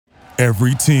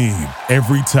Every team,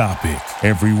 every topic,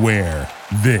 everywhere.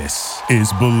 This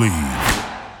is Believe.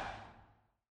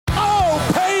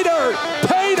 Oh, Pater!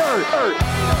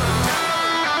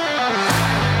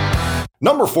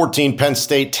 Number 14, Penn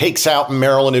State takes out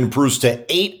Maryland and improves to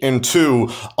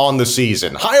 8-2 on the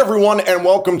season. Hi, everyone, and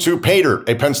welcome to Pater,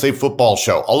 a Penn State football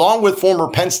show. Along with former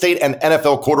Penn State and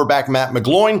NFL quarterback Matt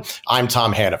McGloin, I'm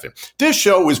Tom Hannafin. This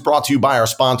show is brought to you by our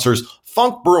sponsors,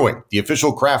 Funk Brewing, the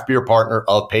official craft beer partner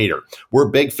of Pater. We're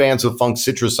big fans of Funk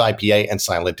Citrus IPA and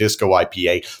Silent Disco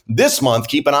IPA. This month,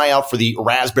 keep an eye out for the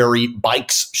Raspberry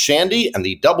Bikes Shandy and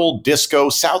the Double Disco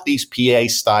Southeast PA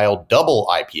style Double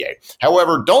IPA.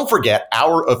 However, don't forget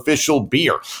our official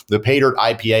beer. The Pater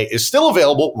IPA is still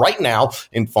available right now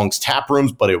in Funk's tap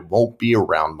rooms, but it won't be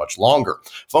around much longer.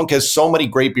 Funk has so many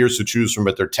great beers to choose from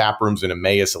at their tap rooms in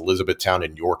Emmaus, Elizabethtown,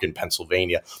 and York in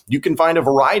Pennsylvania. You can find a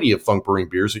variety of Funk Brewing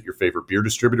beers at your favorite beer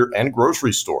distributor and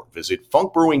grocery store. Visit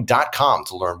funkbrewing.com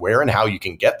to learn where and how you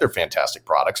can get their fantastic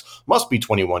products. Must be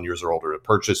 21 years or older to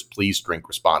purchase. Please drink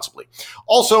responsibly.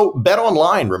 Also,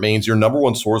 BetOnline remains your number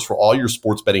one source for all your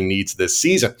sports betting needs this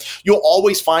season. You'll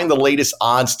always find the latest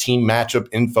odds, team matchup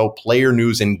info, player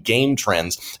news, and game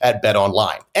trends at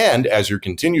BetOnline. And as your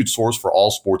continued source for all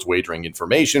sports wagering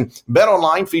information,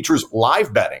 BetOnline features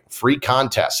live betting, free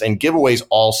contests, and giveaways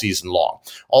all season long.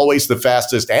 Always the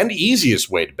fastest and easiest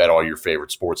way to bet all your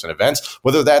favorite sports and events,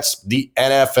 whether that's the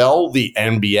NFL, the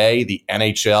NBA, the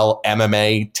NHL,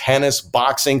 MMA, tennis,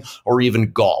 boxing, or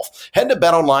even golf. Head to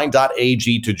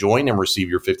betonline.ag to join and receive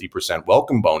your 50%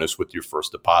 welcome bonus with your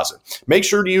first deposit. Make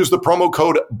sure to use the promo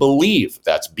code BELIEVE,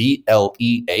 that's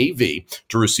BLEAV,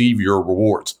 to receive your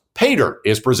rewards. Pater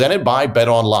is presented by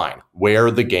BetOnline,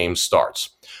 where the game starts.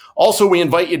 Also, we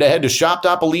invite you to head to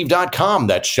shop.believe.com.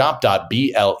 That's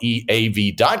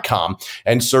shop.beleav.com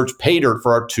and search Pater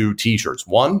for our two t-shirts.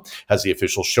 One has the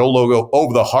official show logo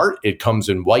over the heart. It comes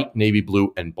in white, navy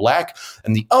blue, and black.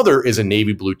 And the other is a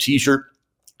navy blue t-shirt.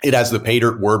 It has the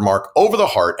Pater word mark over the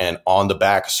heart, and on the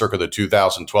back, circa the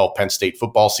 2012 Penn State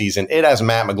football season, it has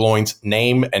Matt McGloin's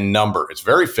name and number. It's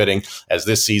very fitting as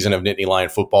this season of Nittany Lion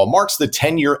football marks the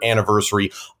 10-year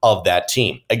anniversary of that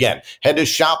team. Again, head to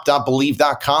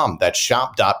shop.believe.com. That's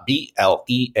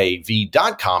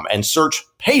shop.beleav.com and search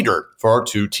Pater for our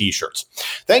two t-shirts.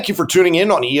 Thank you for tuning in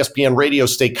on ESPN Radio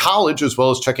State College, as well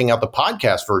as checking out the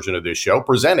podcast version of this show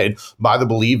presented by the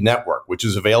Believe Network, which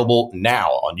is available now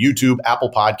on YouTube, Apple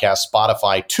Podcasts,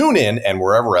 Spotify, TuneIn, and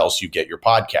wherever else you get your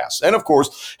podcasts. And of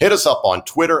course, hit us up on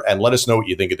Twitter and let us know what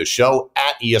you think of the show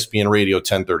at ESPN Radio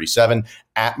 1037,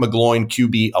 at McGloin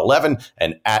QB11,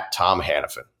 and at Tom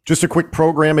Hannafin. Just a quick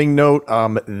programming note.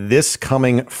 This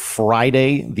coming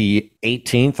Friday, the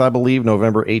 18th, I believe,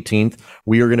 November 18th,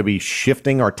 we are going to be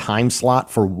shifting our time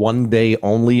slot for one day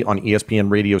only on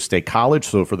ESPN Radio State College.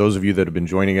 So for those of you that have been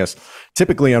joining us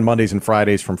typically on Mondays and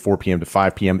Fridays from 4 p.m. to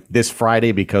 5 p.m. this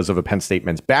Friday, because of a Penn State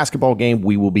men's basketball game,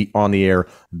 we will be on the air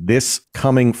this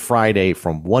coming Friday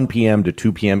from 1 p.m. to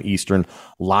 2 p.m. Eastern,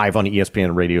 live on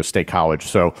ESPN Radio State College.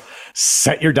 So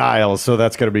set your dials. So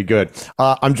that's going to be good.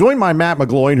 I'm joined by Matt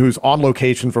McGloin, who's on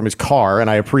location from his car, and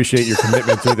I appreciate your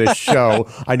commitment to this show.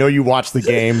 I know you watched the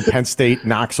game. Penn State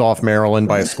knocks off Maryland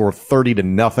by a score of 30-0. A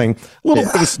little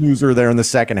bit of a snoozer there in the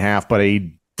second half, but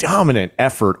a dominant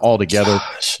effort altogether.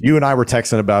 You and I were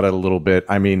texting about it a little bit.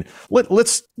 I mean,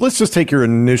 let's just take your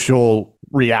initial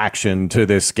reaction to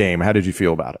this game. How did you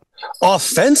feel about it?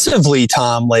 Offensively,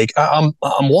 Tom, like I'm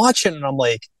watching and I'm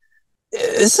like,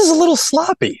 this is a little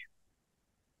sloppy.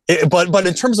 But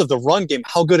in terms of the run game,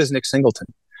 how good is Nick Singleton?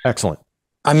 Excellent.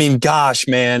 I mean, gosh,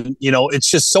 man, it's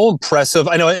just so impressive.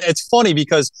 I know it's funny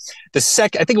because I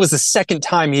think it was the second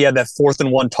time he had that 4th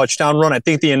and 1 touchdown run. I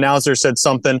think the announcer said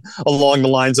something along the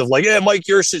lines of like, "Hey, Mike,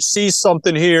 you should see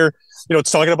something here." It's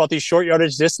talking about these short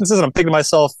yardage distances. And I'm thinking to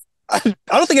myself, I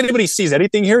don't think anybody sees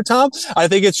anything here, Tom. I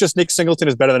think it's just Nick Singleton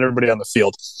is better than everybody on the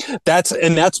field. That's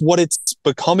what it's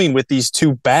becoming with these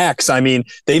two backs. I mean,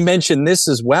 they mentioned this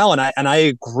as well. And I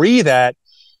agree that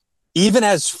even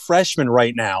as freshmen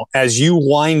right now, as you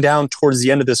wind down towards the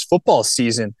end of this football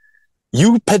season,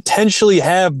 you potentially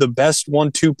have the best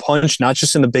 1-2 punch, not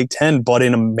just in the Big Ten, but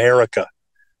in America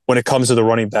when it comes to the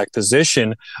running back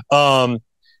position. And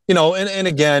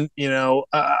again,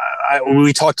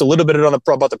 we talked a little bit on the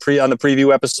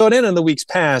preview episode and in the weeks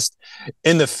past.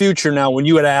 In the future now, when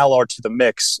you add Allard to the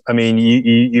mix, I mean,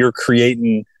 you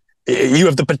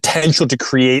have the potential to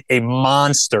create a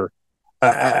monster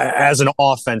as an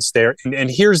offense there. And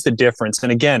here's the difference.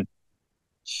 And again,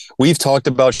 we've talked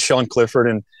about Sean Clifford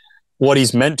and what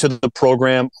he's meant to the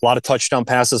program, a lot of touchdown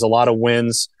passes, a lot of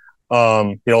wins.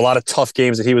 A lot of tough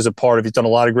games that he was a part of. He's done a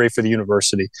lot of great for the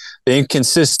university. The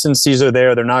inconsistencies are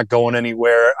there. They're not going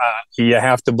anywhere. You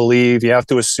have to believe, you have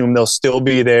to assume they'll still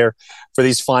be there for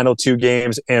these final 2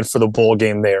 games and for the bowl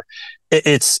game there.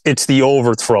 It's the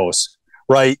overthrows,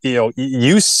 right?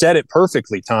 You said it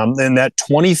perfectly, Tom. In that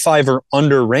 25 or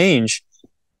under range,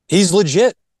 he's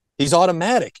legit. He's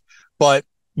automatic. But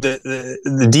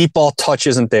the deep ball touch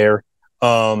isn't there.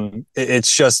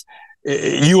 It's just,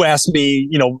 you asked me,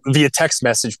 via text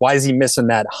message, why is he missing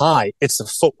that high? It's the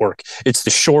footwork. It's the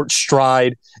short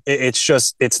stride. It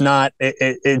just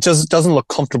doesn't look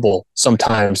comfortable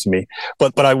sometimes to me.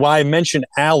 But why I mentioned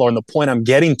Allar, and the point I'm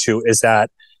getting to is that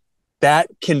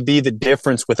can be the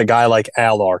difference with a guy like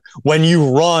Allar. When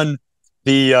you run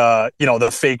the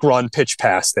fake run pitch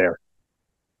pass there,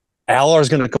 Allar is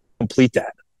going to complete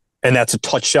that. And that's a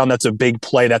touchdown. That's a big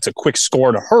play. That's a quick score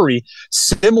in a hurry,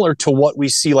 similar to what we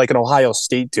see like an Ohio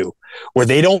State do, where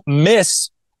they don't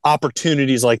miss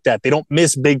opportunities like that. They don't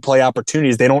miss big play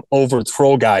opportunities. They don't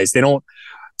overthrow guys. They don't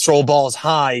throw balls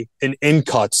high in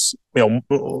cuts,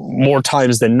 more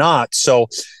times than not. So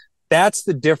that's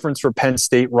the difference for Penn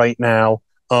State right now.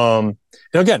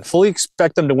 Again, fully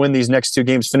expect them to win these next 2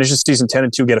 games, finish the season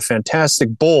 10-2, get a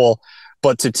fantastic bowl.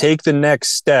 But to take the next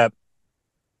step,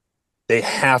 they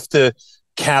have to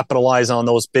capitalize on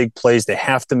those big plays. They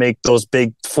have to make those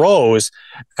big throws.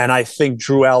 And I think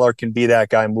Drew Allar can be that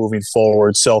guy moving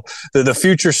forward. So the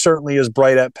future certainly is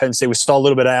bright at Penn State. We saw a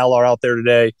little bit of Allar out there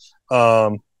today.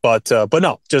 But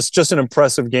no, just an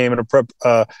impressive game and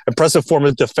impressive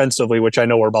performance defensively, which I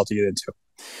know we're about to get into.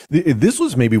 This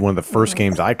was maybe one of the first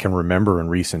games I can remember in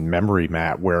recent memory,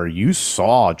 Matt, where you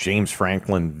saw James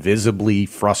Franklin visibly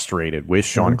frustrated with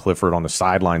Sean Clifford on the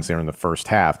sidelines there in the first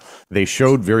half. They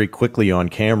showed very quickly on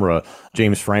camera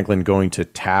James Franklin going to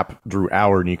tap Drew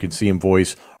Allar, and you could see him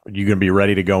voice, "Are you going to be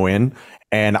ready to go in?"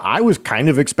 And I was kind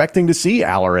of expecting to see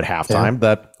Allar at halftime.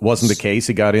 Yeah. That wasn't the case.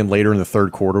 He got in later in the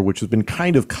third quarter, which has been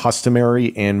kind of customary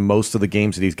in most of the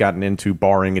games that he's gotten into,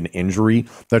 barring an injury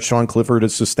that Sean Clifford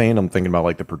has sustained. I'm thinking about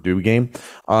like the Purdue game.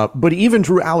 But even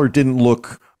Drew Allar didn't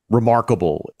look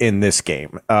remarkable in this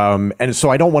game. And so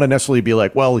I don't want to necessarily be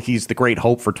like, well, he's the great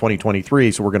hope for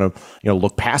 2023. So we're going to,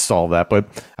 look past all of that. But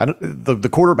the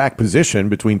quarterback position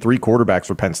between 3 quarterbacks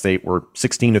for Penn State were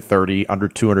 16-30, under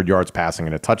 200 yards passing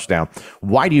and a touchdown.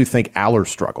 Why do you think Allar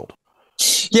struggled?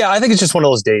 Yeah, I think it's just one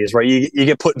of those days, right? You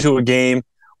get put into a game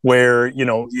where, you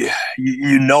know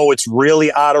it's really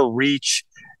out of reach.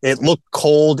 It looked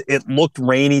cold. It looked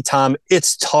rainy, Tom.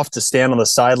 It's tough to stand on the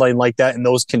sideline like that in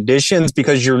those conditions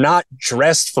because you're not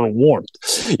dressed for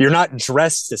warmth. You're not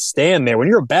dressed to stand there. When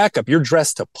you're a backup, you're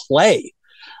dressed to play,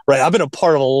 right? I've been a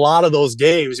part of a lot of those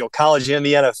games, college and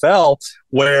the NFL,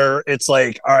 where it's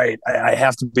like, all right, I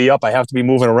have to be up. I have to be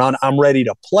moving around. I'm ready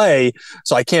to play.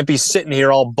 So I can't be sitting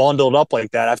here all bundled up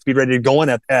like that. I have to be ready to go in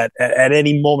at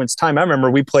any moment's time. I remember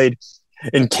we played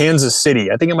in Kansas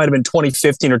City. I think it might have been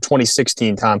 2015 or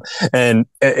 2016, Tom. And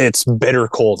it's bitter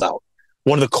cold out.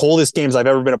 One of the coldest games I've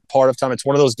ever been a part of, Tom. It's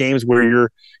one of those games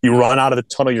where you run out of the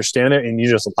tunnel, you're standing there and you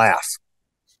just laugh.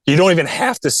 You don't even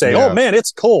have to say, "Oh man,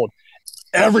 it's cold."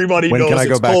 Everybody knows it's cold. When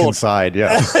can I go back inside?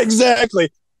 Yeah, exactly.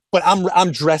 But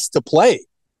I'm dressed to play,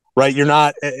 right? You're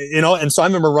not, and so I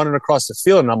remember running across the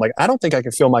field and I'm like, I don't think I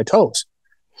can feel my toes.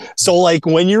 So like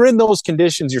when you're in those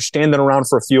conditions, you're standing around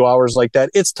for a few hours like that,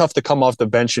 it's tough to come off the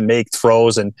bench and make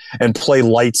throws and play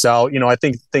lights out. I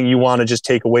think the thing you want to just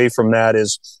take away from that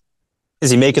is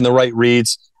he making the right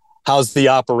reads? How's the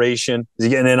operation? Is he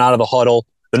getting in and out of the huddle?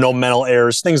 The no mental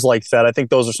errors, things like that. I think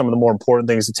those are some of the more important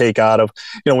things to take out of,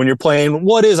 when you're playing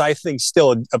what is, I think,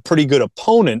 still a pretty good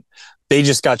opponent. They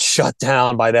just got shut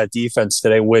down by that defense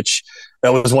today, which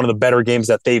that was one of the better games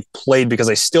that they've played because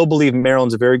I still believe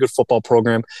Maryland's a very good football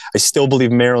program. I still believe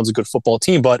Maryland's a good football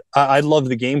team, but I love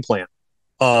the game plan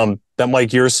that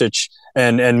Mike Yurcich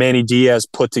and Manny Diaz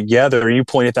put together. You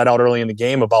pointed that out early in the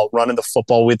game about running the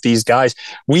football with these guys.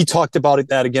 We talked about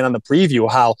that again on the preview,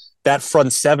 how that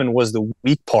front seven was the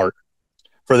weak part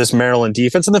for this Maryland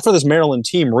defense. And then for this Maryland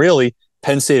team, really,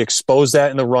 Penn State exposed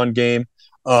that in the run game.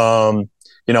 How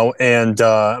about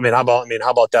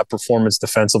that performance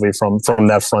defensively from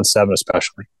that front seven,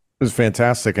 especially? It was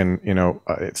fantastic. And,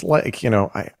 it's like,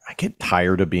 I get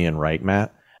tired of being right,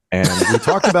 Matt. And we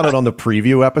talked about it on the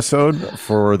preview episode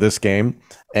for this game.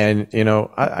 And,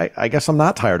 I guess I'm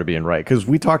not tired of being right because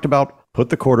we talked about put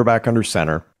the quarterback under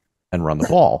center and run the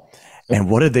ball. And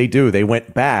what did they do? They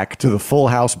went back to the full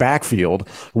house backfield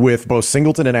with both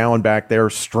Singleton and Allen back there.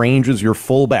 Strange as your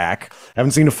fullback.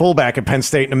 Haven't seen a fullback at Penn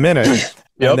State in a minute.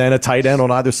 Yep. And then a tight end on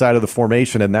either side of the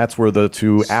formation. And that's where the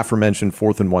 2 aforementioned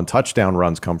 4th and 1 touchdown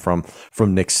runs come from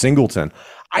Nick Singleton.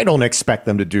 I don't expect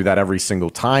them to do that every single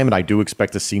time, and I do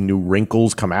expect to see new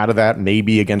wrinkles come out of that,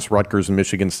 maybe against Rutgers and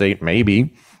Michigan State.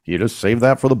 Maybe you just save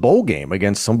that for the bowl game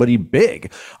against somebody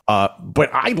big. But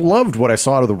I loved what I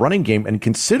saw out of the running game, and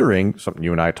considering something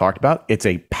you and I talked about, it's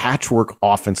a patchwork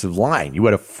offensive line. You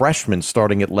had a freshman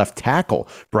starting at left tackle.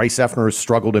 Bryce Effner has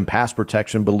struggled in pass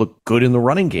protection, but looked good in the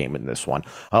running game in this one.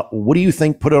 What do you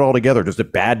think put it all together? Just a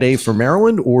bad day for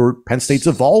Maryland, or Penn State's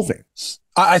evolving?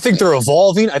 I think they're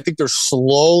evolving. I think they're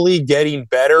slowly getting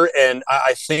better. And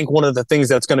I think one of the things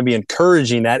that's going to be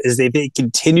encouraging that is they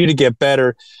continue to get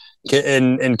better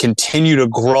and continue to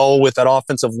grow with that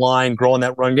offensive line, growing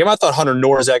that run game. I thought Hunter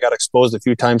Norzak got exposed a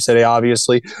few times today,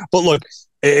 obviously. But look,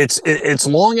 it's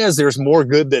long as there's more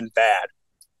good than bad,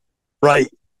 right?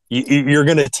 You're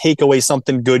going to take away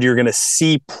something good. You're going to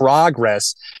see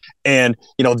progress. And,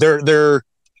 they're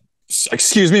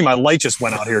excuse me, my light just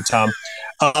went out here, Tom.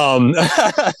 But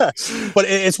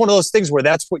it's one of those things where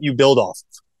that's what you build off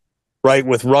of, right?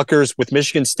 With Rutgers, with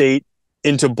Michigan State,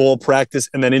 into bowl practice,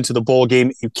 and then into the bowl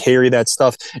game, you carry that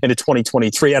stuff into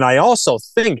 2023. And I also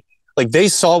think, they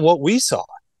saw what we saw.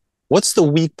 What's the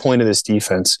weak point of this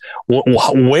defense?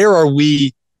 Where are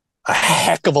we a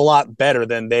heck of a lot better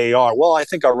than they are? Well, I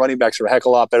think our running backs are a heck of a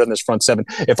lot better than this front seven.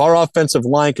 If our offensive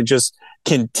line can just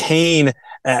contain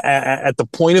at the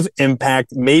point of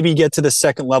impact, maybe get to the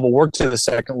second level, work to the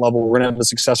second level, we're going to have a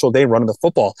successful day running the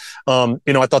football.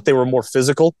 I thought they were more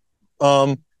physical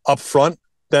up front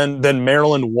than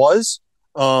Maryland was.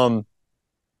 It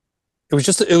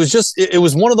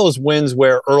was one of those wins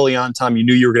where early on time you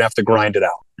knew you were going to have to grind it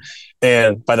out.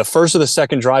 And by the first or the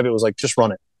second drive, it was like, just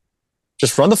run it.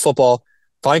 Just run the football,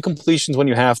 find completions when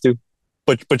you have to,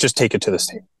 but just take it to this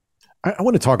team. I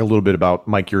want to talk a little bit about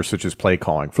Mike Yurcich's play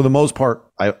calling. For the most part,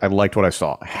 I liked what I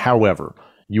saw. However,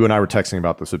 you and I were texting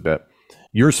about this a bit.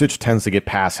 Yurcich tends to get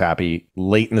pass happy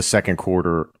late in the second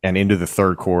quarter and into the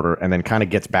third quarter, and then kind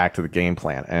of gets back to the game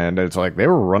plan. And it's like they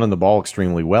were running the ball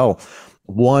extremely well.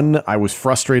 One, I was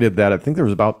frustrated that I think there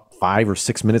was about 5 or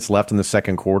 6 minutes left in the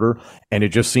second quarter, and it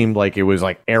just seemed like it was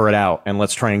like air it out and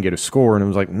let's try and get a score. And it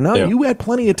was like, no, You had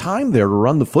plenty of time there to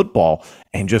run the football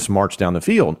and just march down the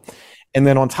field. And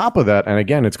then on top of that, and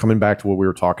again, it's coming back to what we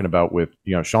were talking about with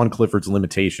Sean Clifford's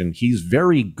limitation. He's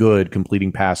very good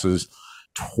completing passes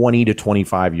 20 to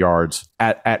 25 yards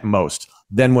at most.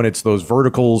 Then when it's those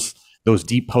verticals, those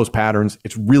deep post patterns,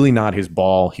 it's really not his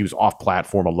ball. He was off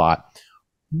platform a lot.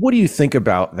 What do you think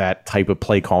about that type of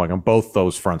play calling on both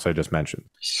those fronts I just mentioned?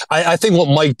 I think what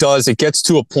Mike does, it gets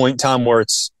to a point, Tom, where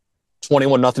it's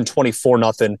 21-0,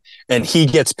 24-0, and he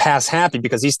gets pass happy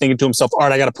because he's thinking to himself, all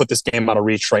right, I got to put this game out of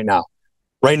reach right now.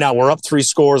 Right now, we're up 3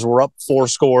 scores, we're up 4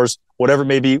 scores, whatever it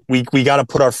may be. We got to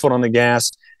put our foot on the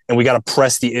gas, and we got to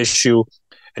press the issue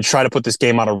and try to put this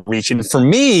game out of reach. And for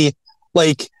me,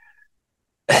 I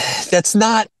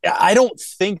don't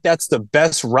think that's the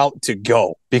best route to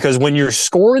go, because when you're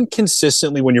scoring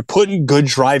consistently, when you're putting good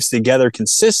drives together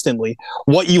consistently,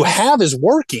 what you have is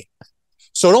working.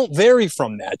 So don't vary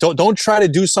from that. Don't try to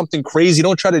do something crazy.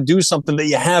 Don't try to do something that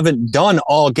you haven't done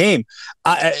all game.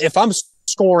 If I'm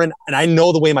scoring and I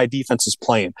know the way my defense is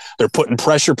playing, they're putting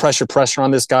pressure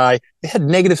on this guy. They had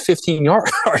negative 15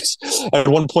 yards at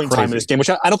one point in time in this game, which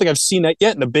I don't think I've seen that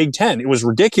yet in the Big Ten. It was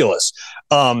ridiculous.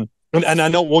 And I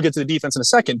know we'll get to the defense in a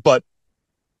second, but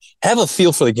have a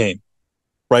feel for the game,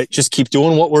 right? Just keep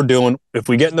doing what we're doing. If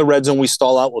we get in the red zone, we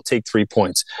stall out, we'll take 3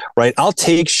 points, right? I'll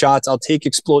take shots. I'll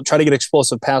try to get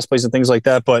explosive pass plays and things like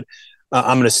that, but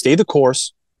I'm going to stay the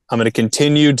course. I'm going to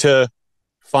continue to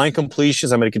find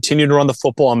completions. I'm going to continue to run the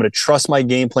football. I'm going to trust my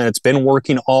game plan. It's been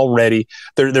working already.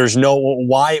 There's no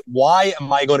why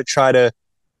am I going to try to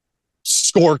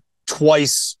score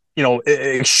twice,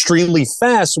 extremely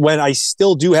fast when I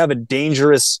still do have a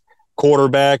dangerous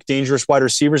quarterback, dangerous wide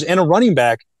receivers, and a running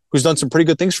back who's done some pretty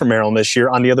good things for Maryland this year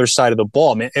on the other side of the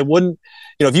ball. Man, it wouldn't,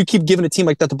 if you keep giving a team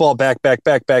like that the ball back,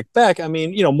 I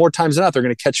mean, more times than not, they're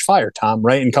going to catch fire, Tom,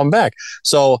 right? And come back.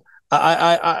 So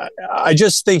I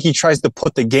just think he tries to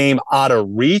put the game out of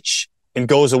reach and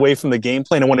goes away from the game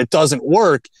plan. And when it doesn't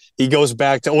work, he goes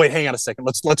back to, oh, wait, hang on a second.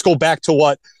 Let's go back to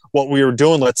what we were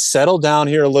doing. Let's settle down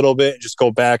here a little bit and just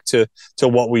go back to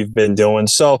what we've been doing.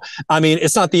 So, I mean,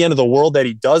 it's not the end of the world that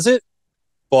he does it,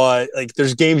 but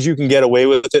there's games you can get away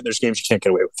with it. And there's games you can't get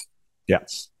away with it. Yeah.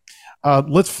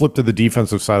 Let's flip to the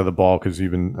defensive side of the ball, because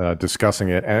you've been discussing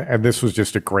it. And this was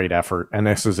just a great effort. And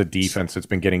this is a defense that's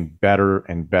been getting better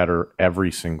and better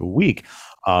every single week.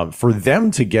 For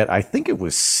them to get, I think it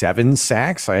was 7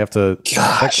 sacks. I have to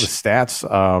check the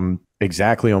stats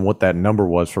exactly on what that number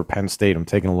was for Penn State. I'm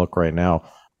taking a look right now.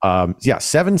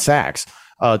 7 sacks.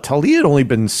 Taulia had only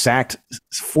been sacked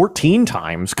 14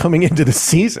 times coming into the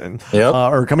season,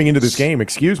 or coming into this game,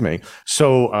 excuse me.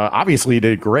 So obviously he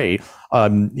did great.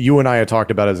 You and I had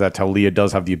talked about is that Taulia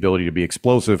does have the ability to be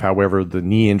explosive. However, the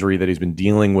knee injury that he's been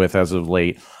dealing with as of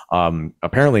late,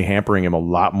 apparently hampering him a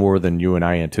lot more than you and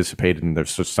I anticipated. And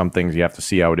there's just some things you have to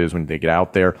see how it is when they get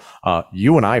out there.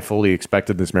 You and I fully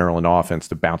expected this Maryland offense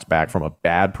to bounce back from a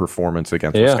bad performance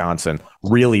against Wisconsin,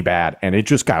 really bad, and it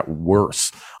just got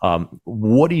worse.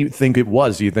 What do you think it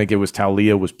was? Do you think it was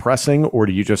Taulia was pressing, or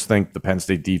do you just think the Penn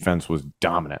State defense was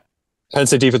dominant? Penn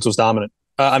State defense was dominant.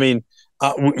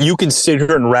 You can sit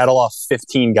here and rattle off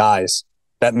 15 guys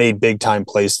that made big time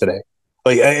plays today.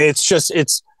 Like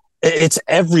it's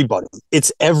everybody.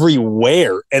 It's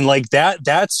everywhere. And like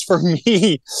that's for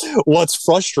me what's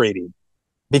frustrating,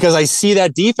 because I see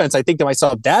that defense. I think to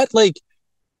myself, that's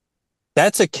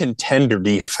a contender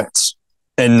defense,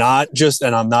 and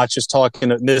I'm not just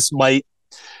talking. This might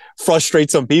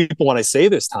frustrate some people when I say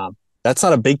this, Tom. That's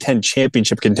not a Big Ten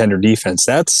championship contender defense.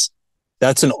 That's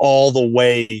an all the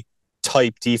way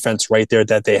type defense right there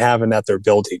that they have and that they're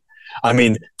building. I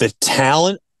mean, the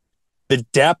talent, the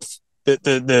depth,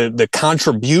 the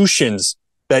contributions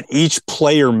that each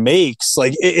player makes,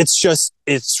 like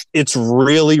it's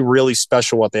really, really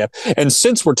special what they have. And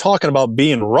since we're talking about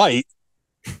being right,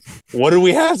 what do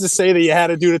we have to say that you had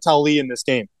to do to Taulia in this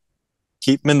game?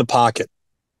 Keep him in the pocket.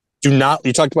 You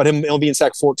talked about him being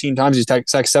sacked 14 times. He's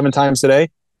sacked 7 times today.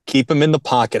 Keep him in the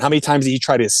pocket. How many times did he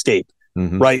try to escape?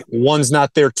 Mm-hmm. Right? 1's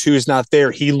not there, 2's not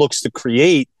there. He looks to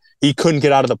create. He couldn't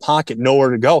get out of the pocket, nowhere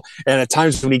to go. And at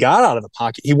times when he got out of the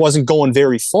pocket, he wasn't going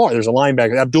very far. There's a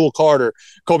linebacker, Abdul Carter,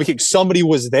 Kobe King. Somebody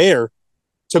was there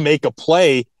to make a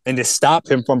play and to stop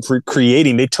him from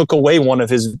creating. They took away one of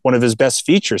his best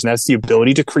features, and that's the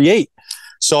ability to create.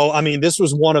 So, I mean, this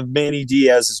was one of Manny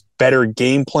Diaz's better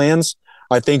game plans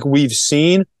I think we've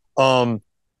seen.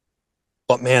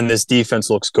 But man, this defense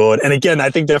looks good. And again, I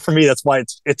think that for me, that's why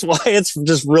it's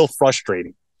just real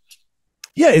frustrating.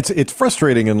 Yeah, it's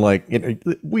frustrating, and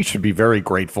we should be very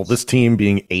grateful. This team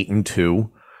being 8-2,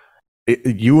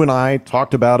 you and I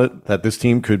talked about it, that this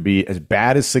team could be as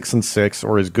bad as 6-6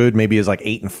 or as good maybe as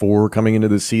 8-4 coming into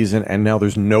the season. And now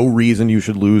there's no reason you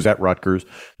should lose at Rutgers.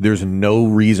 There's no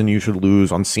reason you should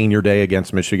lose on senior day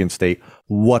against Michigan State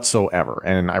whatsoever.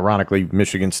 And ironically,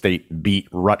 Michigan State beat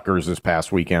Rutgers this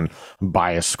past weekend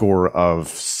by a score of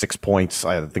 6 points.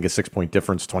 I think a 6-point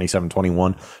difference,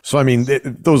 27-21. So, I mean,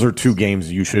 those are 2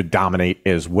 games you should dominate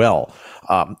as well.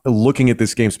 Looking at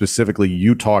this game specifically,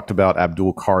 you talked about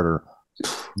Abdul Carter.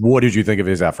 What did you think of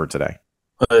his effort today?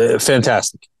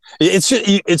 Fantastic.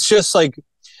 It's just like,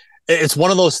 it's one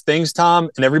of those things, Tom,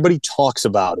 and everybody talks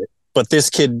about it. But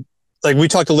this kid, like we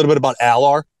talked a little bit about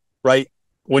Alar, right?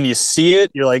 When you see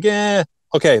it, you're like,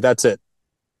 okay, that's it.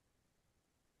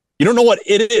 You don't know what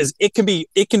it is. It can be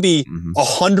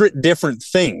 100 different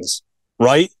things,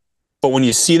 right? But when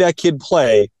you see that kid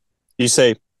play, you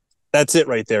say, that's it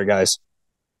right there, guys.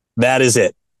 That is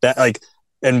it.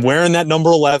 And wearing that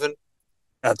number 11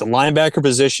 at the linebacker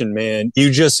position, man,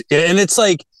 and it's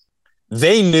like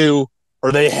they knew,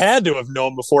 or they had to have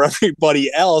known before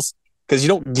everybody else, because you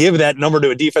don't give that number to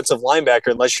a defensive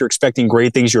linebacker unless you're expecting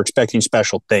great things, you're expecting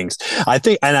special things. I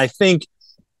think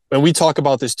when we talk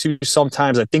about this too,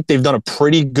 sometimes I think they've done a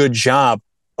pretty good job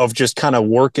of just kind of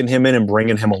working him in and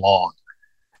bringing him along.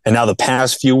 And now the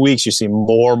past few weeks, you see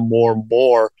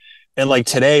more. And like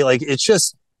today, it's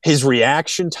just his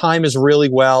reaction time is really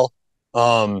well.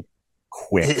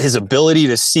 Quick. His ability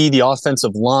to see the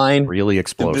offensive line, really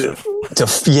explosive. To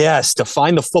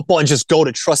find the football and just go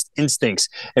to trust instincts.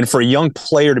 And for a young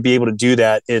player to be able to do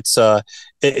that,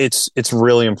 it's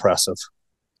really impressive.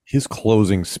 His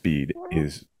closing speed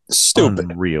is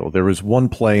stupid, unreal. There was one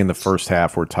play in the first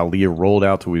half where Taulia rolled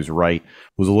out to his right,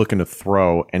 was looking to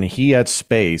throw, and he had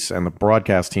space, and the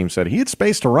broadcast team said he had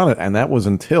space to run it, and that was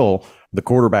until the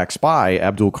quarterback spy,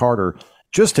 Abdul Carter,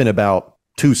 just in about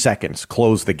 2 seconds,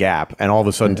 closed the gap, and all of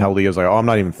a sudden Taulia's like, I'm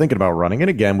not even thinking about running. And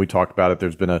again, we talked about it.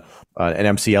 There's been an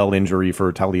MCL injury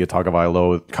for Taulia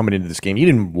Tagovailoa coming into this game. He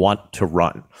didn't want to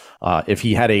run. If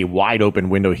he had a wide open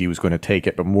window, he was going to take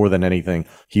it, but more than anything,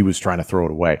 he was trying to throw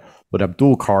it away. But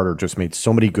Abdul Carter just made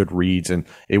so many good reads, and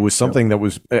it was something that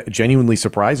was genuinely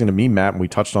surprising to me, Matt, and we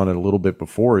touched on it a little bit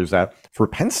before, is that for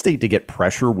Penn State to get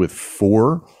pressure with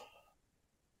 4,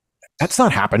 that's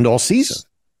not happened all season.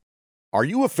 Are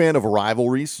you a fan of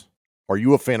rivalries? Are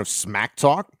you a fan of smack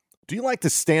talk? Do you like to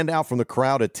stand out from the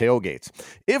crowd at tailgates?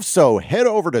 If so, head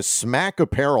over to Smack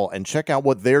Apparel and check out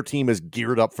what their team is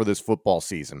geared up for this football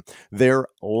season. Their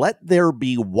Let There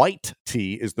Be White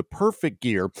tee is the perfect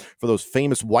gear for those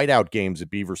famous whiteout games at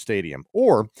Beaver Stadium.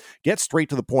 Or get straight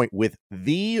to the point with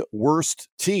the worst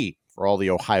tee for all the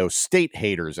Ohio State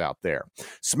haters out there.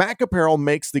 Smack Apparel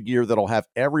makes the gear that'll have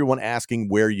everyone asking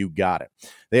where you got it.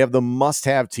 They have the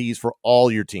must-have tees for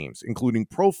all your teams, including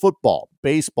pro football,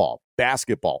 baseball,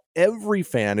 basketball. Every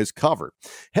fan is covered.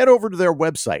 Head over to their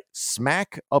website,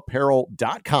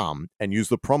 smackapparel.com, and use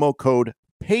the promo code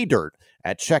PAYDIRT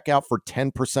at checkout for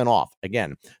 10% off.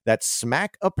 Again, that's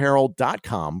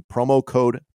smackapparel.com, promo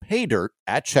code PAYDIRT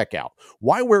at checkout.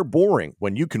 Why wear boring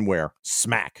when you can wear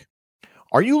Smack?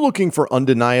 Are you looking for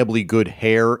undeniably good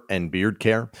hair and beard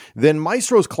care? Then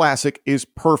Maestro's Classic is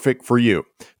perfect for you.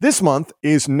 This month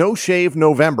is No Shave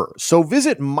November, so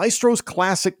visit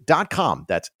maestrosclassic.com.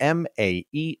 That's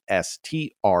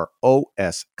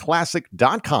MAESTROS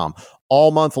classic.com.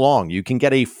 All month long, you can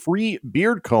get a free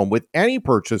beard comb with any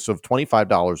purchase of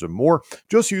 $25 or more.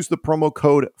 Just use the promo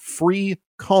code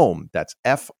FREECOMB. That's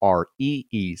FREECOMB.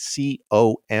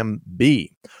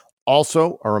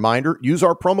 Also, a reminder, use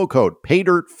our promo code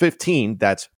PAYDIRT15,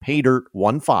 that's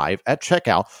PAYDIRT15 at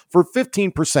checkout for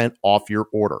 15% off your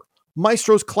order.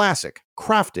 Maestro's Classic,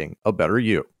 crafting a better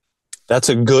you. That's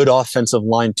a good offensive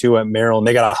line, too, at Maryland.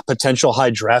 They got a potential high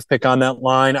draft pick on that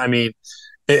line. I mean,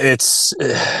 it's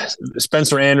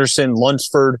Spencer Anderson,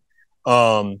 Lunsford,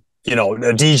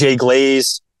 DJ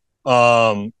Glaze.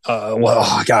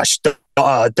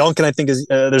 Duncan, I think is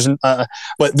but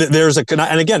there's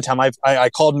and again, Tom, I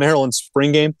called Maryland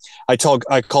spring game. I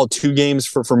called two games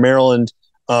for Maryland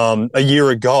a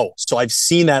year ago. So I've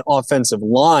seen that offensive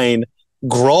line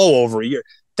grow over a year.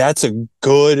 That's a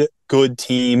good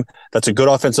team. That's a good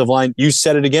offensive line. You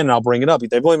said it again, and I'll bring it up.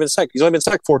 They've only been sacked. He's only been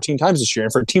sacked 14 times this year.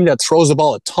 And for a team that throws the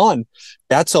ball a ton,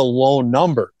 that's a low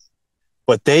number.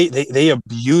 But they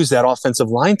abused that offensive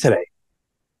line today.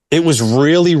 It was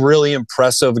really, really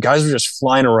impressive. The guys were just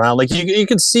flying around. Like you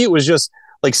could see it was just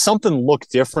like something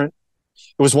looked different.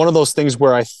 It was one of those things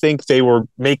where I think they were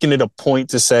making it a point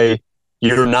to say,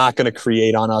 you're not going to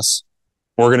create on us.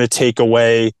 We're going to take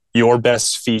away your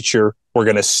best feature. We're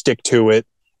going to stick to it.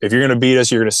 If you're going to beat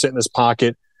us, you're going to sit in this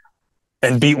pocket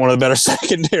and beat one of the better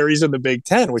secondaries in the Big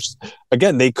Ten, which,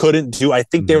 again, they couldn't do. I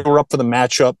think they were up for the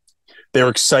matchup. They were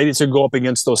excited to go up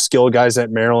against those skill guys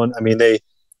at Maryland. I mean, from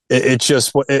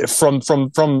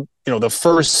the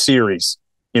first series,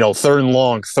 third and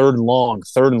long,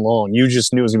 you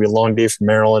just knew it was gonna be a long day for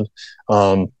Maryland.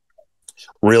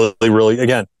 Really, really,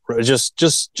 again,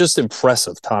 just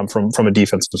impressive, Tom, from a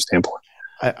defensive standpoint.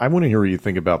 I want to hear what you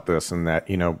think about this, and that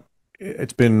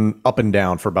it's been up and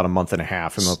down for about a month and a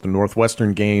half. And the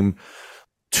Northwestern game,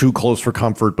 too close for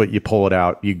comfort, but you pull it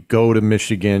out. You go to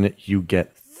Michigan, you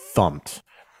get thumped.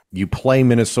 You play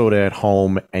Minnesota at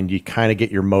home, and you kind of get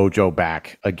your mojo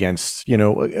back against,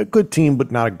 a good team,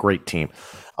 but not a great team.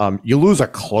 You lose a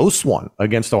close one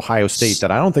against Ohio State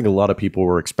that I don't think a lot of people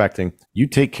were expecting. You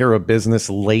take care of business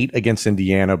late against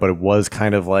Indiana, but it was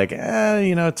kind of like,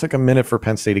 it took a minute for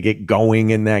Penn State to get going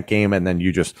in that game, and then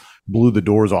you just blew the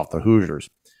doors off the Hoosiers.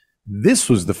 This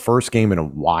was the first game in a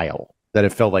while that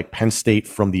it felt like Penn State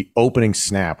from the opening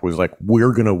snap was like,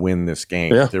 we're going to win this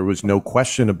game. Yeah. There was no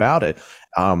question about it.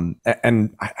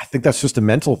 And I think that's just a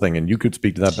mental thing, and you could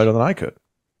speak to that better than I could.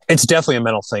 It's definitely a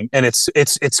mental thing, and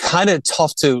it's kind of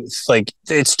tough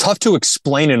to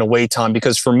explain in a way, Tom,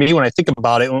 because for me, when I think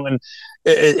about it,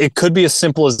 it could be as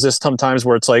simple as this sometimes,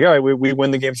 where it's like, all right, we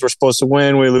win the games we're supposed to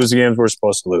win, we lose the games we're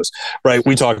supposed to lose, right?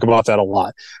 We talk about that a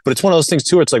lot, but it's one of those things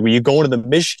too. It's like when you go into the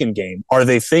Michigan game, are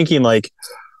they thinking like,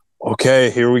 okay,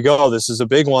 here we go, this is a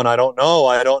big one, I don't know.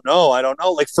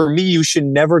 Like for me, you should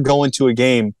never go into a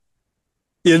game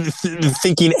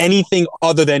thinking anything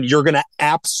other than you're going to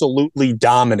absolutely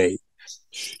dominate.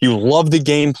 You love the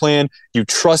game plan. You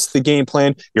trust the game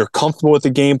plan. You're comfortable with the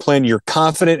game plan. You're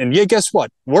confident. And yeah, guess what?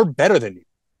 We're better than you.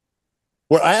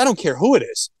 I don't care who it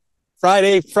is.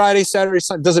 Friday, Saturday,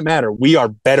 Sunday, doesn't matter. We are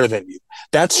better than you.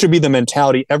 That should be the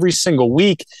mentality every single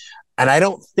week. And I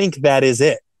don't think that is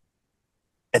it.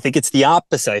 I think it's the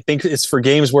opposite. I think it's for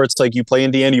games where it's like you play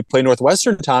Indiana, you play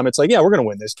Northwestern, Tom. It's like, yeah, we're going to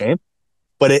win this game.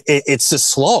 But it's just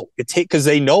slow. Because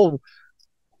they know,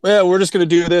 well, we're just going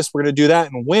to do this, we're going to do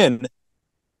that and win.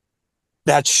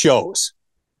 That shows.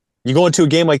 You go into a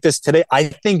game like this today, I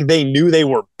think they knew they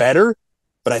were better,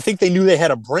 but I think they knew they had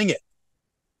to bring it.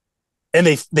 And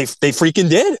they freaking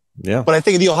did. Yeah. But I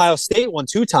think the Ohio State one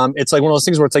too, Tom, it's like one of those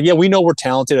things where it's like, yeah, we know we're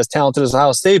talented as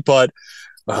Ohio State, but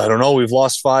I don't know, we've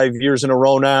lost 5 years in a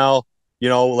row now.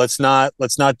 let's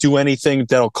not do anything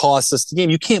that'll cost us the game.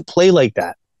 You can't play like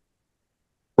that,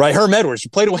 right? Herm Edwards, you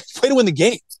play to win the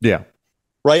game. Yeah.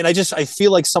 Right. And I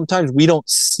feel like sometimes we don't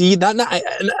see that.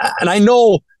 And I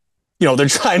know, they're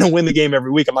trying to win the game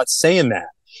every week. I'm not saying that,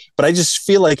 but I just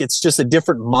feel like it's just a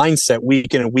different mindset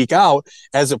week in and week out,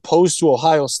 as opposed to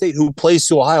Ohio State, who plays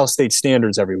to Ohio State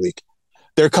standards every week.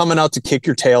 They're coming out to kick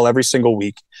your tail every single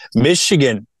week.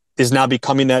 Michigan is now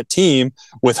becoming that team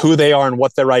with who they are and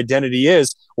what their identity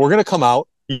is. We're going to come out.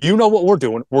 You know what we're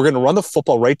doing. We're going to run the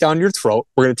football right down your throat.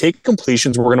 We're going to take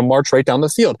completions. We're going to march right down the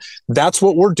field. That's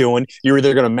what we're doing. You're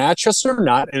either going to match us or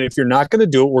not. And if you're not going to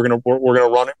do it, we're going to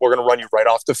run it. We're going to run you right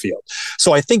off the field.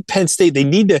 So I think Penn State,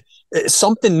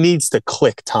 something needs to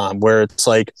click, Tom, where it's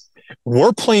like,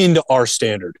 we're playing to our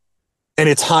standard and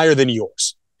it's higher than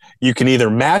yours. You can either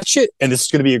match it, and this is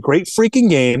going to be a great freaking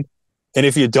game. And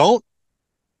if you don't,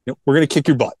 we're going to kick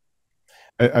your butt.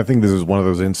 I think this is one of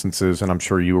those instances, and I'm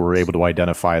sure you were able to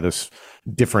identify this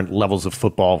different levels of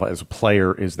football as a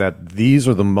player, is that these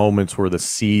are the moments where the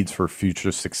seeds for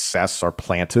future success are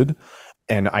planted.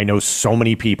 And I know so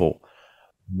many people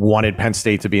wanted Penn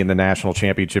State to be in the national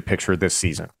championship picture this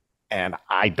season. And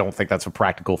I don't think that's a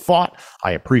practical thought.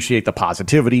 I appreciate the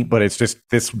positivity, but it's just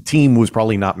this team was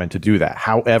probably not meant to do that.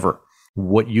 However,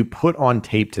 what you put on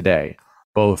tape today,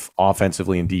 both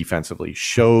offensively and defensively,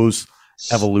 shows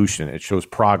evolution. It shows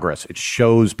progress. It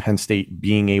shows Penn State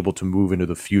being able to move into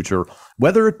the future,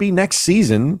 whether it be next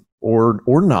season or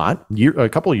not, a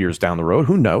couple of years down the road,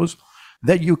 who knows,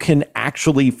 that you can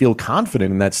actually feel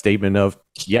confident in that statement of,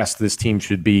 yes, this team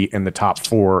should be in the top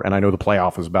four. And I know the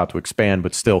playoff is about to expand,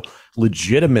 but still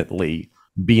legitimately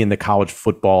be in the college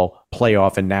football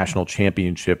playoff and national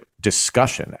championship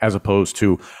discussion, as opposed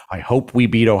to, I hope we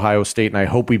beat Ohio State and I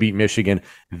hope we beat Michigan.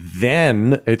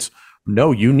 Then it's,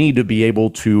 no, you need to be able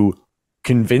to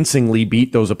convincingly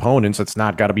beat those opponents. It's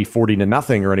not got to be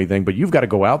 40-0 or anything, but you've got to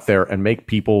go out there and make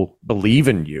people believe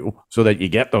in you so that you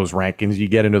get those rankings, you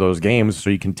get into those games, so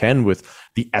you contend with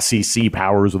the SEC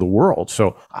powers of the world.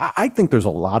 So I think there's a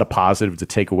lot of positive to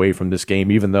take away from this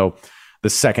game, even though the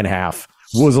second half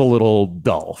was a little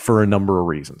dull for a number of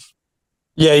reasons.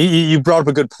 Yeah, you brought up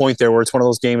a good point there, where it's one of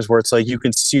those games where it's like you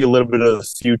can see a little bit of the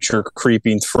future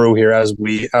creeping through here as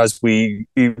we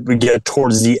get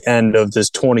towards the end of this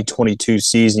 2022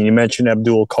 season. You mentioned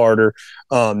Abdul Carter,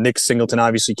 Nick Singleton,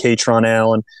 obviously Katron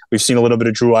Allen. We've seen a little bit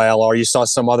of Drew ILR. You saw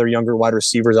some other younger wide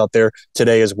receivers out there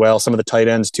today as well. Some of the tight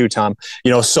ends too, Tom.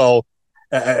 So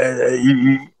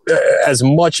as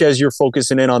much as you're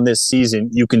focusing in on this season,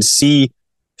 you can see,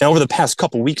 and over the past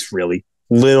couple weeks, really,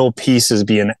 little pieces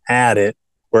being added,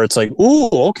 where it's like, ooh,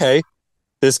 okay,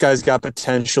 this guy's got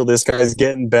potential. This guy's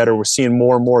getting better. We're seeing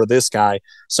more and more of this guy.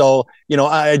 So,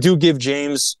 I do give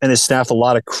James and his staff a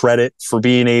lot of credit for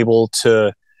being able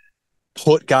to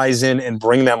put guys in and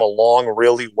bring them along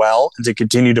really well and to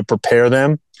continue to prepare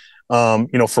them,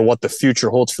 for what the future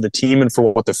holds for the team and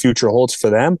for what the future holds for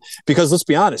them. Because let's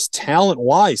be honest,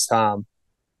 talent-wise, Tom,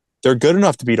 they're good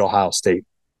enough to beat Ohio State.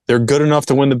 They're good enough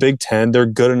to win the Big Ten. They're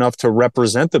good enough to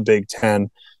represent the Big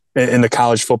Ten in the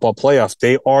college football playoff.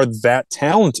 They are that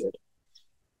talented.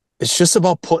 It's just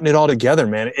about putting it all together,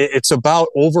 man. It's about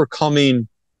overcoming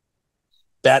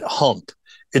that hump.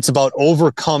 It's about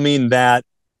overcoming that,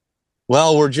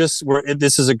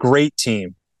 this is a great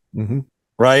team,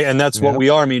 right? And that's what we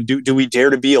are. I mean, do we dare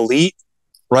to be elite,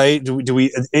 right? Do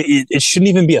we? It shouldn't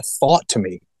even be a thought to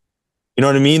me. You know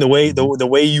what I mean? The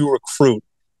way you recruit,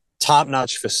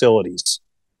 top-notch facilities,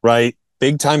 right?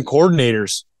 Big-time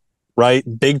coordinators, right?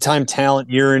 Big-time talent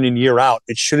year in and year out.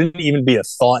 It shouldn't even be a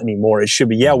thought anymore. It should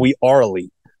be, we are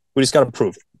elite. We just got to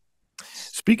prove it.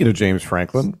 Speaking of James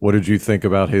Franklin, what did you think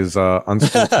about his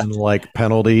unsportsmanlike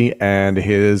penalty and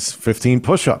his 15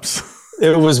 push-ups?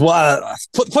 It was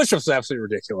push-ups are absolutely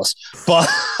ridiculous. But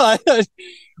I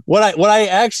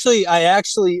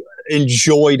actually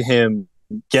enjoyed him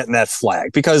getting that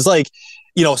flag, because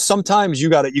sometimes you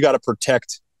got to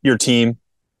protect your team,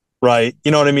 right? You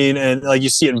know what I mean? And you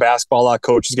see it in basketball, a lot of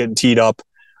coaches getting teed up,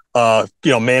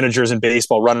 managers in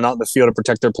baseball running out in the field to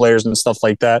protect their players and stuff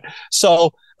like that.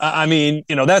 So,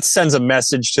 that sends a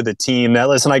message to the team that,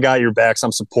 listen, I got your backs,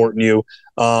 I'm supporting you.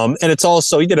 And it's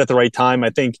also, he did it at the right time.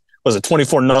 I think, was it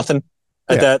 24-0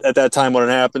 at that time when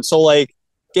it happened? So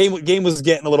game was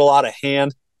getting a little out of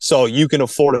hand. So you can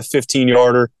afford a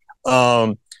 15-yarder,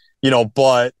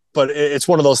 but it's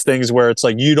one of those things where it's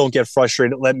like, you don't get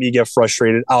frustrated. Let me get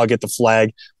frustrated. I'll get the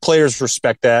flag. Players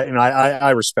respect that. And I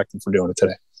respect them for doing it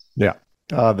today. Yeah.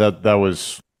 That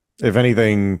was, if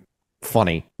anything,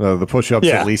 funny. The push-ups,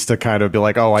 at least, to kind of be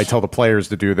like, oh, I tell the players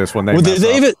to do this when they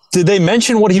did they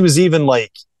mention what he was even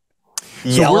like?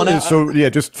 yelling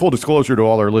at. Just full disclosure to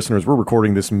all our listeners, we're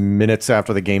recording this minutes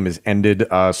after the game is ended,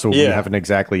 we haven't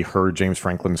exactly heard James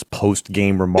Franklin's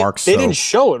post-game remarks. They didn't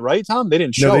show it, right, Tom? They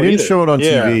didn't show it. No, they didn't show it on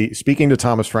yeah. TV. Speaking to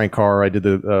Thomas Frank Carr, I did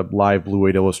the live Blue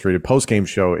Wade Illustrated post-game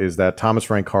show, is that Thomas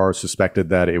Frank Carr suspected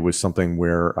that it was something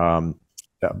where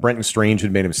Brenton Strange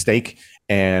had made a mistake,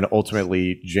 and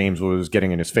ultimately James was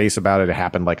getting in his face about it. It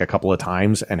happened like a couple of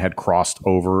times and had crossed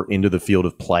over into the field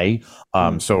of play.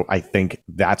 So I think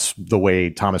that's the way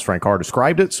Thomas Frank Carr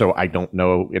described it. So I don't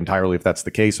know entirely if that's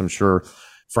the case. I'm sure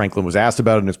Franklin was asked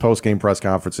about it in his post-game press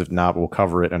conference. If not, we'll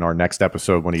cover it in our next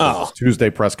episode when he does his Tuesday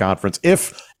press conference,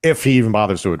 if he even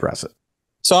bothers to address it.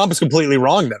 So I was completely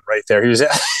wrong then, right there.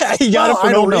 He got it for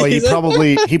no reason.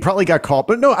 He probably got caught,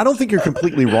 but no, I don't think you're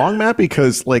completely wrong, Matt,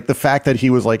 because like the fact that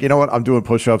he was like, you know what, I'm doing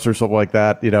push-ups or something like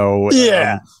that, trying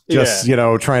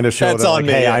to show That's that like,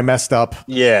 me, hey, I messed up.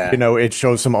 Yeah, it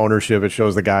shows some ownership. It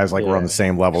shows the guys like we're on the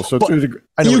same level. So because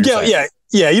like you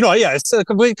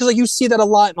see that a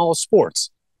lot in all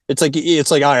sports. It's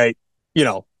like all right,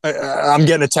 I'm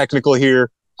getting a technical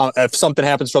here. If something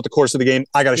happens throughout the course of the game,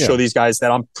 I got to show these guys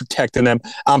that I'm protecting them.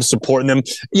 I'm supporting them.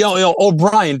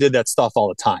 O'Brien did that stuff all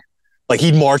the time. Like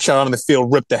he'd march out on the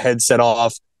field, rip the headset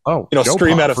off.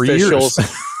 Scream at officials.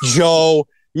 Joe,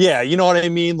 you know what I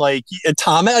mean? Like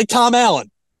Tom Allen.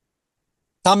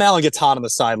 Tom Allen gets hot on the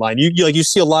sideline. You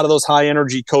see a lot of those high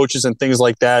energy coaches and things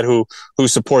like that who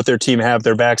support their team, have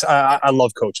their backs. I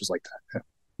love coaches like that.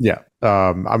 Yeah.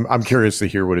 I'm curious to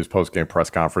hear what his post game press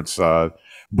conference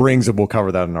brings, and we'll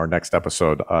cover that in our next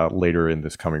episode later in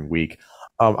this coming week.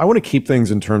 I want to keep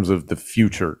things in terms of the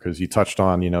future, because you touched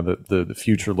on, the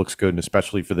future looks good, and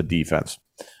especially for the defense.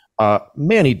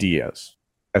 Manny Diaz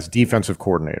as defensive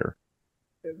coordinator,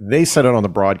 they said it on the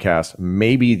broadcast,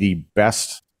 maybe the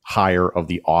best hire of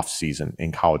the offseason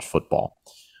in college football.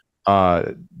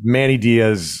 Manny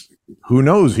Diaz, who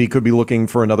knows, he could be looking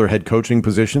for another head coaching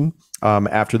position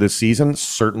after this season,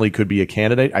 certainly could be a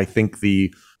candidate. I think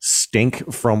the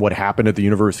stink from what happened at the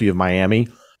University of Miami,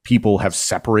 people have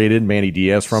separated Manny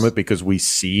Diaz from it because we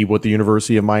see what the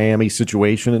University of Miami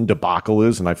situation and debacle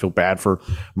is, and I feel bad for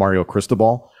Mario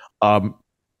Cristobal.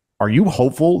 Are you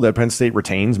hopeful that Penn State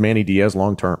retains Manny Diaz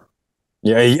long term?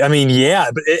 Yeah, I mean,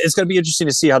 but it's going to be interesting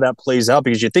to see how that plays out,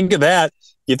 because you think of that,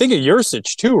 you think of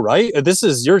Yurcich too, right? This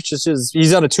is Yurcich,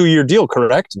 he's on a 2-year deal,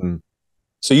 correct?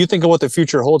 So you think of what the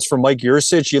future holds for Mike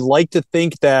Yurcich. You'd like to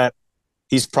think that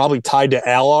he's probably tied to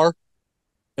Alar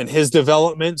and his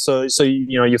development. So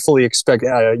you fully expect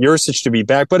Yurcich to be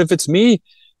back. But if it's me,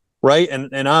 right,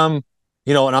 and I'm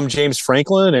James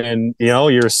Franklin, and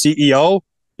you're a CEO,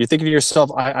 you're thinking to yourself,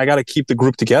 I got to keep the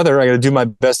group together. I got to do my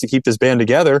best to keep this band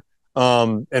together.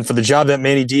 And for the job that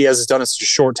Manny Diaz has done in such a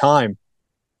short time,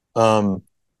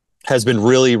 has been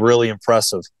really, really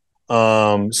impressive. You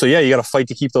got to fight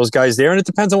to keep those guys there. And it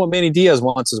depends on what Manny Diaz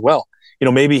wants as well.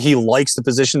 Maybe he likes the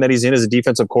position that he's in as a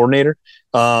defensive coordinator.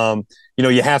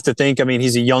 You have to think,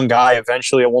 he's a young guy.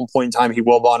 Eventually, at one point in time, he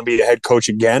will want to be a head coach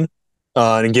again,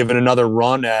 and give it another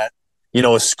run at,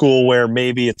 a school where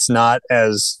maybe it's not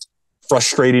as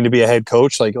frustrating to be a head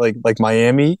coach like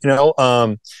Miami,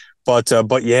 But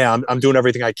I'm doing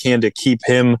everything I can to keep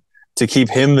him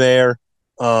there.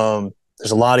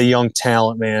 There's a lot of young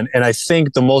talent, man. And I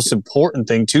think the most important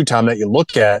thing too, Tom, that you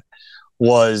look at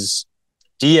was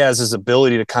Diaz's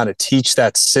ability to kind of teach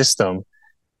that system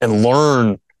and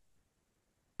learn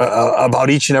about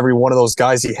each and every one of those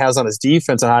guys he has on his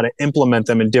defense and how to implement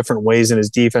them in different ways in his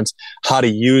defense, how to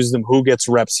use them, who gets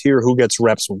reps here, who gets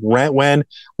reps when,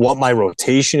 what my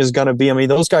rotation is going to be.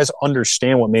 Those guys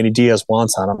understand what Manny Diaz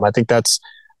wants on them. I think that's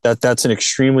an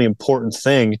extremely important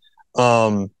thing.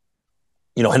 And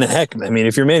heck,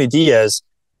 if you're Manny Diaz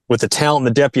with the talent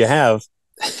and the depth you have,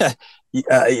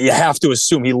 you have to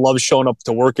assume he loves showing up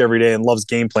to work every day and loves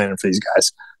game planning for these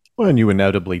guys. Well, and you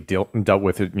inevitably dealt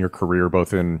with it in your career,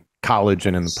 both in college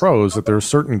and in the pros, that there are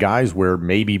certain guys where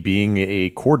maybe being a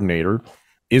coordinator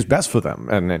is best for them.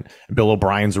 And Bill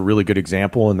O'Brien's a really good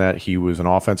example in that he was an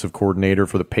offensive coordinator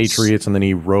for the Patriots, and then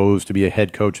he rose to be a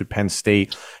head coach at Penn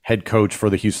State, head coach for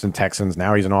the Houston Texans.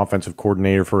 Now he's an offensive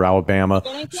coordinator for Alabama.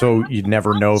 So you'd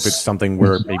never know if it's something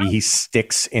where maybe he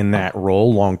sticks in that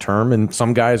role long term. And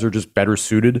some guys are just better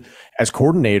suited as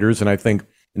coordinators. And I think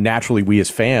naturally we as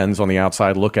fans on the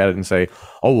outside look at it and say,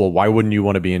 oh, well, why wouldn't you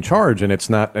want to be in charge? And it's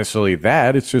not necessarily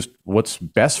that. It's just what's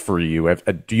best for you.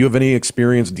 Do you have any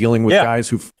experience dealing with guys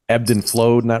who've ebbed and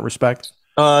flowed in that respect?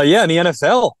 In the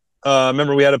NFL.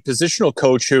 Remember, we had a positional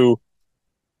coach who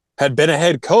had been a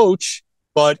head coach,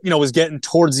 but, was getting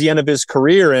towards the end of his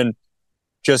career and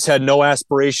just had no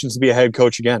aspirations to be a head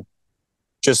coach again.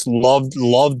 Just loved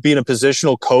being a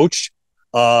positional coach.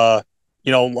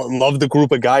 loved the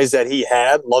group of guys that he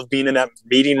had, loved being in that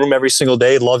meeting room every single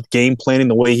day, loved game planning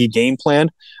the way he game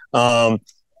planned. Didn't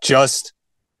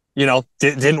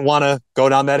want to go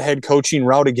down that head coaching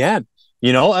route again,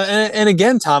 and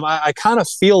again, Tom, I kind of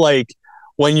feel like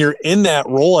when you're in that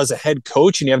role as a head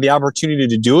coach and you have the opportunity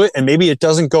to do it and maybe it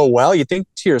doesn't go well, you think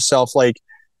to yourself, like,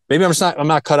 maybe I'm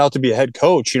not cut out to be a head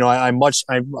coach. I much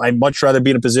rather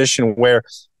be in a position where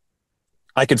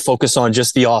I could focus on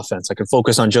just the offense. I could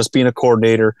focus on just being a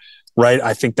coordinator, right?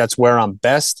 I think that's where I'm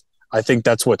best. I think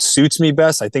that's what suits me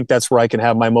best. I think that's where I can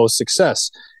have my most success,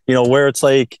 where it's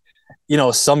like,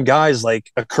 some guys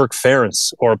like a Kirk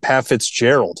Ferentz or a Pat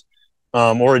Fitzgerald,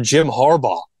 or a Jim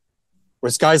Harbaugh, where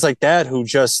it's guys like that who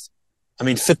just,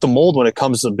 fit the mold when it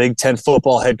comes to Big Ten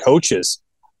football head coaches.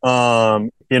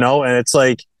 And it's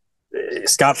like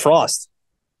Scott Frost,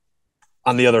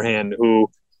 on the other hand,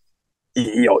 who,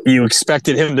 you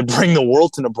expected him to bring the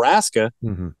world to Nebraska,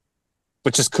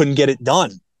 but just couldn't get it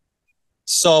done.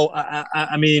 So,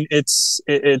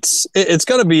 it's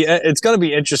going to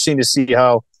be interesting to see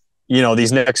how,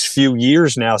 these next few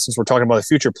years now, since we're talking about the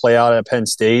future, play out at Penn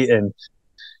State, and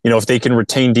if they can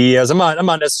retain Diaz. I'm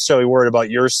not necessarily worried about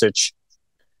Yurcich,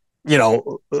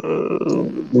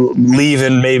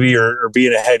 leaving maybe or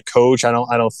being a head coach. I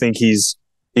don't think he's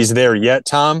there yet,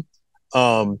 Tom.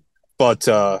 But it's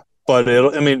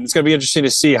going to be interesting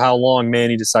to see how long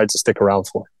Manny decides to stick around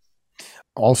for.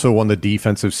 Also on the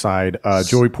defensive side,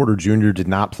 Joey Porter Jr. did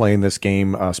not play in this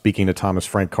game. Speaking to Thomas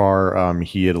Frank Carr,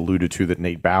 he had alluded to that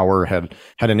Nate Bauer had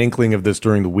an inkling of this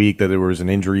during the week, that there was an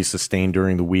injury sustained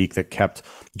during the week that kept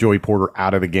Joey Porter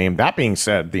out of the game. That being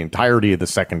said, the entirety of the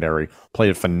secondary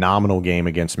played a phenomenal game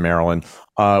against Maryland.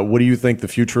 What do you think the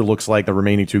future looks like, the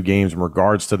remaining two games, in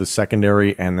regards to the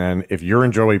secondary? And then if you're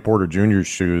in Joey Porter Jr.'s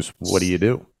shoes, what do you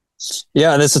do?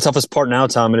 Yeah, and that's the toughest part now,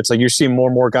 Tom. And it's like you're seeing more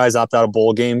and more guys opt out of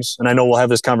bowl games. And I know we'll have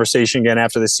this conversation again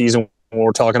after the season when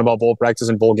we're talking about bowl practice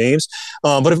and bowl games.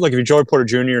 But if you're Joey Porter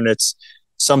Jr. and it's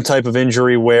some type of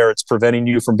injury where it's preventing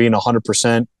you from being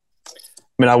 100%,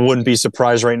 I wouldn't be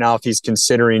surprised right now if he's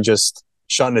considering just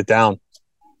shutting it down.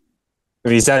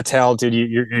 If he's that talented,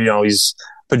 he's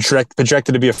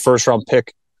projected to be a first-round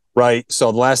pick, right?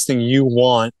 So the last thing you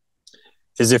want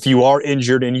is, if you are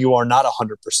injured and you are not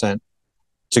 100%,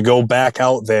 to go back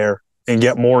out there and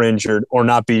get more injured, or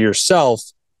not be yourself,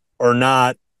 or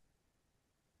not,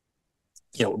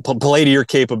 play to your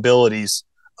capabilities.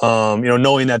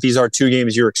 Knowing that these are two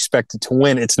games you're expected to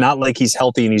win. It's not like he's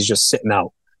healthy and he's just sitting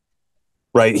out,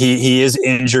 right? He is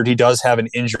injured. He does have an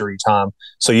injury, Tom.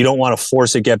 So you don't want to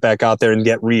force it, get back out there and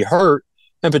get re-hurt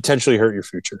and potentially hurt your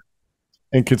future.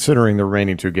 And considering the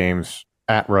remaining two games,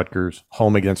 at Rutgers,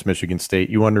 home against Michigan State,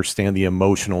 you understand the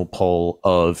emotional pull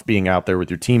of being out there with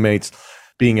your teammates,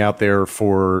 being out there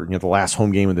for the last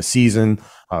home game of the season,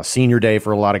 senior day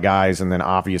for a lot of guys, and then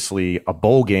obviously a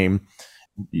bowl game.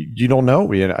 You don't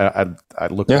know. I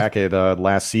look back at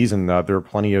last season. There are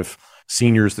plenty of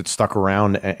seniors that stuck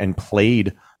around and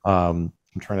played. I'm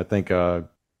trying to think. I'm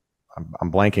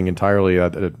blanking entirely.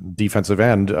 The defensive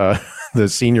end, the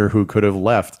senior who could have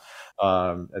left.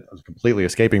 It's completely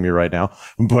escaping me right now,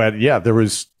 but yeah, there were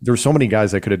so many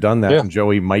guys that could have done that, and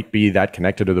Joey might be that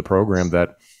connected to the program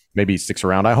that maybe sticks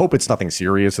around. I hope it's nothing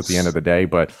serious at the end of the day,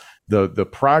 but the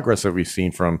progress that we've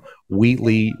seen from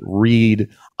Wheatley, Reed,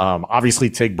 obviously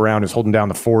Tig Brown is holding down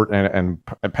the fort, and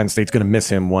Penn State's going to miss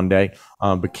him one day.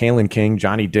 But Kalen King,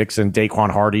 Johnny Dixon, Daquan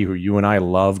Hardy, who you and I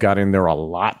love, got in there a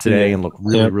lot today and looked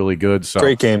really good. So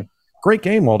Great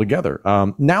game altogether.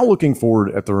 Now looking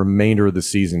forward at the remainder of the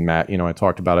season, Matt, I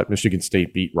talked about it. Michigan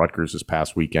State beat Rutgers this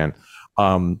past weekend.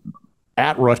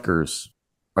 At Rutgers,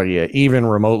 are you even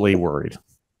remotely worried?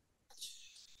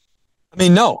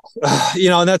 No.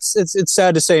 It's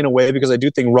sad to say in a way, because I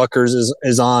do think Rutgers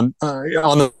is on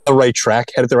the right track,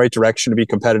 headed the right direction to be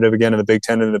competitive again in the Big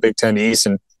Ten and the Big Ten East.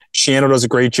 And Shiano does a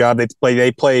great job.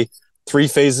 They play three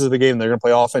phases of the game. They're going to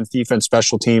play offense, defense,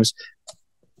 special teams.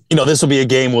 This will be a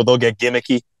game where they'll get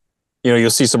gimmicky. You'll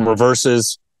see some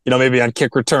reverses, maybe on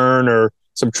kick return, or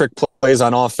some trick plays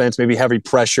on offense, maybe heavy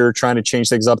pressure, trying to change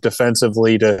things up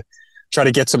defensively to try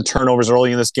to get some turnovers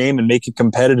early in this game and make it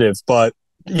competitive. But,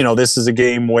 this is a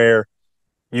game where,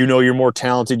 you're more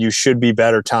talented. You should be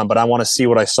better, Tom, but I want to see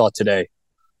what I saw today.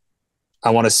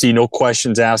 I want to see no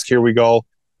questions asked. Here we go.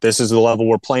 This is the level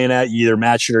we're playing at. You either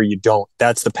match it or you don't.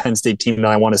 That's the Penn State team that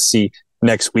I want to see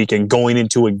next weekend, going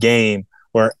into a game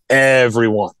where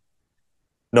everyone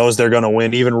knows they're going to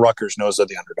win. Even Rutgers knows they're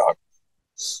the underdog.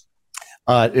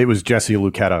 It was Jesse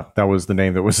Luketa. That was the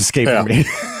name that was escaping me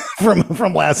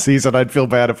from last season. I'd feel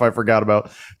bad if I forgot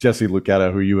about Jesse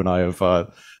Luketa, who you and I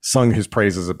have sung his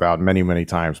praises about many, many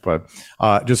times. But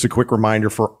just a quick reminder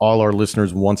for all our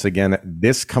listeners, once again,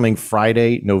 this coming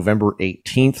Friday, November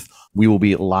 18th, we will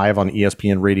be live on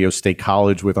ESPN Radio State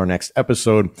College with our next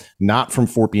episode, not from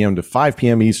 4 p.m. to 5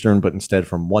 p.m. Eastern, but instead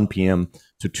from 1 p.m.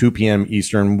 to 2 p.m.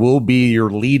 Eastern. Will be your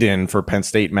lead-in for Penn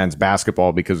State men's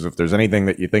basketball, because if there's anything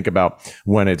that you think about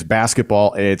when it's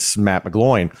basketball, it's Matt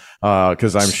McGloin,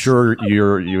 because I'm sure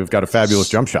you've got a fabulous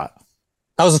jump shot.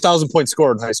 I was a 1,000-point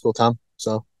scorer in high school, Tom.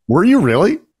 So were you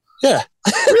really? Yeah.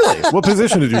 Really? What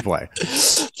position did you play?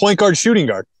 Point guard, shooting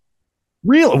guard.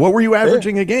 Really? What were you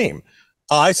averaging a game?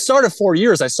 I started 4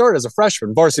 years. I started as a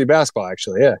freshman, varsity basketball,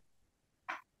 actually. Yeah.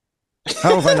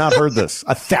 How have I not heard this?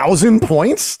 1,000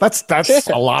 points? That's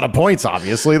a lot of points.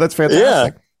 Obviously, that's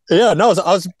fantastic. Yeah. No,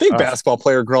 I was a big basketball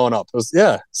player growing up.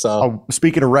 So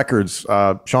speaking of records,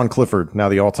 Sean Clifford, now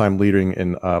the all-time leader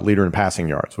in passing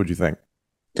yards. What'd you think?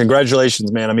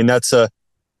 Congratulations, man. I mean, it's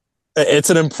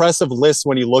an impressive list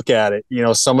when you look at it. You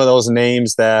know, some of those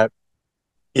names that,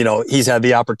 you know, he's had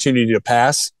the opportunity to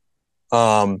pass.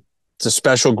 It's a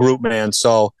special group, man.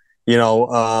 So, you know,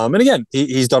 and again,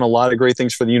 he's done a lot of great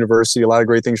things for the university, a lot of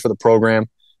great things for the program.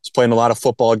 He's playing a lot of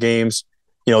football games.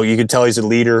 You know, you can tell he's a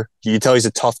leader. You can tell he's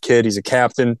a tough kid. He's a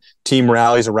captain. Team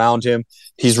rallies around him.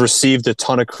 He's received a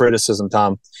ton of criticism,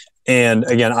 Tom. And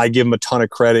again, I give him a ton of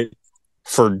credit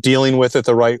for dealing with it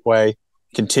the right way,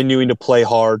 continuing to play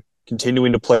hard,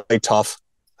 continuing to play tough.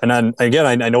 And then again,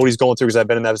 I know what he's going through because I've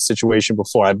been in that situation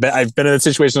before. I've been in that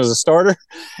situation as a starter,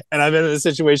 and I've been in a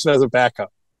situation as a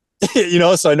backup. You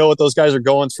know, so I know what those guys are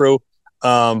going through.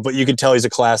 But you can tell he's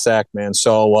a class act, man.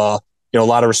 So you know, a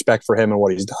lot of respect for him and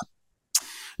what he's done.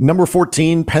 Number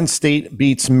 14, Penn State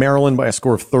beats Maryland by a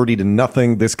score of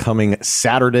 30-0 this coming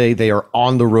Saturday. They are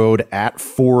on the road at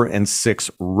 4-6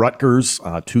 Rutgers.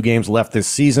 2 games left this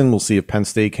season. We'll see if Penn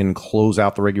State can close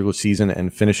out the regular season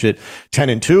and finish it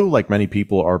 10-2, like many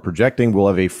people are projecting. We'll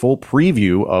have a full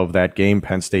preview of that game,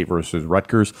 Penn State versus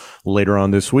Rutgers, later on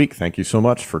this week. Thank you so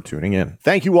much for tuning in.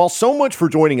 Thank you all so much for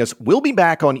joining us. We'll be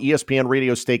back on ESPN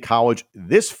Radio State College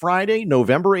this Friday,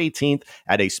 November 18th,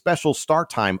 at a special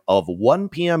start time of 1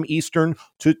 p.m. Eastern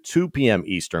to 2 p.m.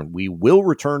 Eastern. We will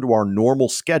return to our normal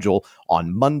schedule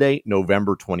on Monday,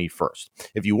 November 21st.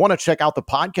 If you want to check out the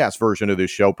podcast version of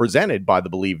this show presented by the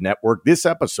Believe Network, this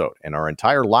episode and our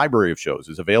entire library of shows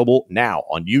is available now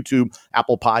on YouTube,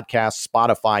 Apple Podcasts,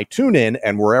 Spotify, TuneIn,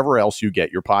 and wherever else you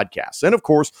get your podcasts. And of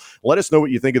course, let us know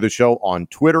what you think of the show on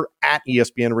Twitter at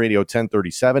ESPN Radio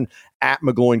 1037, at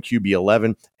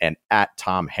McGloinQB11, and at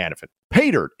Tom Hannafin.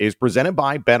 Paydirt is presented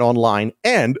by BetOnline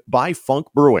and by Funk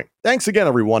Brewing. Thanks again,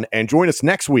 everyone, and join us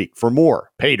next week for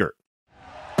more Paydirt.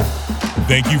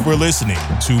 Thank you for listening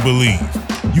to Believe.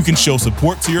 You can show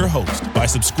support to your host by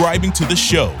subscribing to the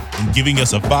show and giving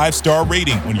us a 5-star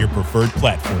rating on your preferred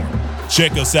platform.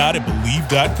 Check us out at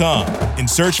Believe.com and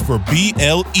search for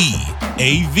BLEAV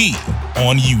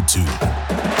on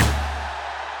YouTube.